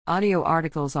Audio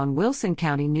articles on Wilson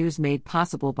County News made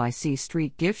possible by C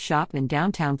Street Gift Shop in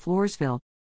downtown Floresville.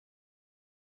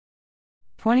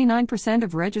 29%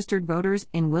 of registered voters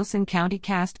in Wilson County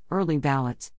cast early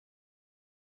ballots.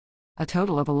 A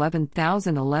total of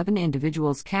 11,011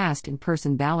 individuals cast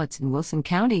in-person ballots in Wilson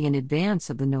County in advance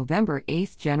of the November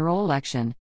 8 general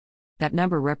election. That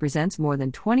number represents more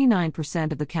than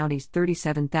 29% of the county's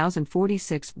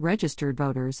 37,046 registered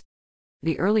voters.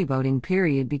 The early voting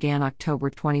period began October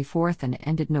 24 and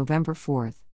ended November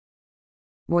 4.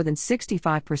 More than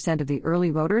 65% of the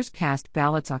early voters cast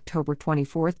ballots October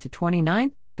 24 to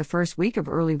 29, the first week of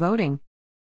early voting.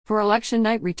 For election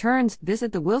night returns,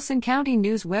 visit the Wilson County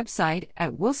News website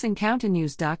at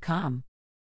wilsoncountynews.com.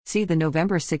 See the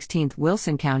November 16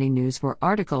 Wilson County News for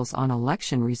articles on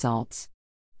election results.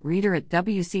 Reader at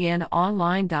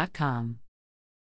WCNonline.com.